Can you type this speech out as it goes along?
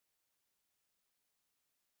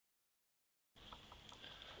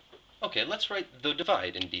Okay, let's write the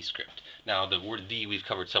divide in Dscript. Now, the word the we've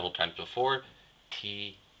covered several times before.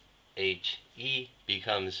 T-H-E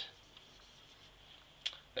becomes,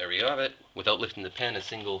 there we have it. Without lifting the pen, a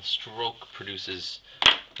single stroke produces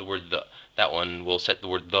the word the. That one will set the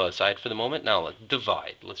word the aside for the moment. Now, let's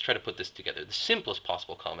divide. Let's try to put this together. The simplest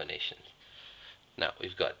possible combination. Now,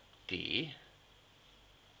 we've got D,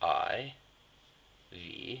 I,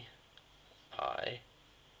 V, I.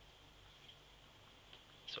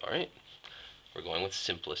 Sorry. We're going with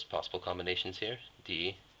simplest possible combinations here.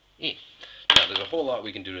 D, E. Now, there's a whole lot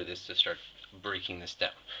we can do to this to start breaking this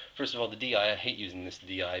down. First of all, the DI, I hate using this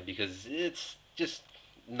DI because it's just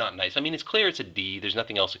not nice. I mean, it's clear it's a D. There's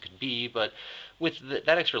nothing else it could be, but with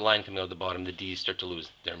that extra line coming out of the bottom, the D's start to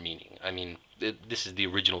lose their meaning. I mean, this is the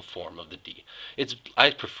original form of the D.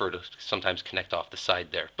 I prefer to sometimes connect off the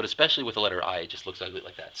side there, but especially with the letter I, it just looks ugly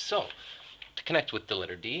like that. So, to connect with the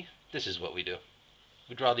letter D, this is what we do.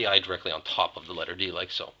 We draw the I directly on top of the letter D,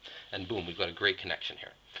 like so. And boom, we've got a great connection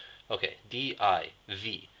here. Okay,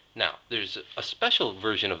 D-I-V. Now, there's a special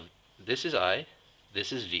version of, this is I,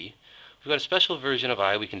 this is V. We've got a special version of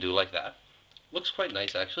I we can do like that. Looks quite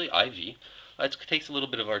nice, actually, IV. It takes a little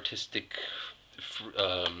bit of artistic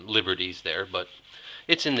liberties there, but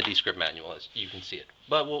it's in the Dscript manual, as you can see it.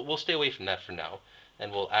 But we'll stay away from that for now,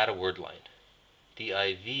 and we'll add a word line.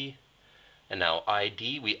 D-I-V. And now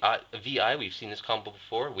ID, VI, we've seen this combo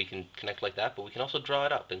before. We can connect like that, but we can also draw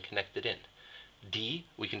it up and connect it in. D,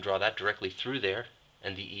 we can draw that directly through there,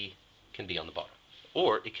 and the E can be on the bottom.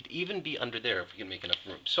 Or it could even be under there if we can make enough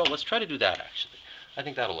room. So let's try to do that, actually. I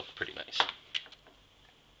think that'll look pretty nice.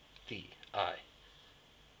 D, I,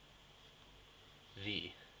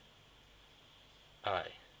 V, I,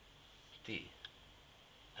 D.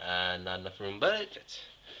 And not enough room, but it fits.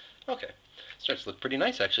 Okay. Starts to look pretty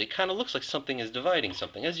nice, actually. It kind of looks like something is dividing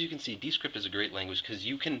something. As you can see, Dscript is a great language because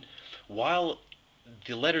you can, while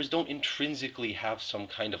the letters don't intrinsically have some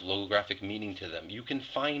kind of logographic meaning to them, you can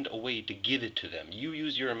find a way to give it to them. You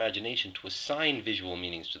use your imagination to assign visual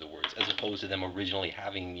meanings to the words, as opposed to them originally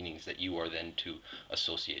having meanings that you are then to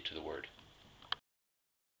associate to the word.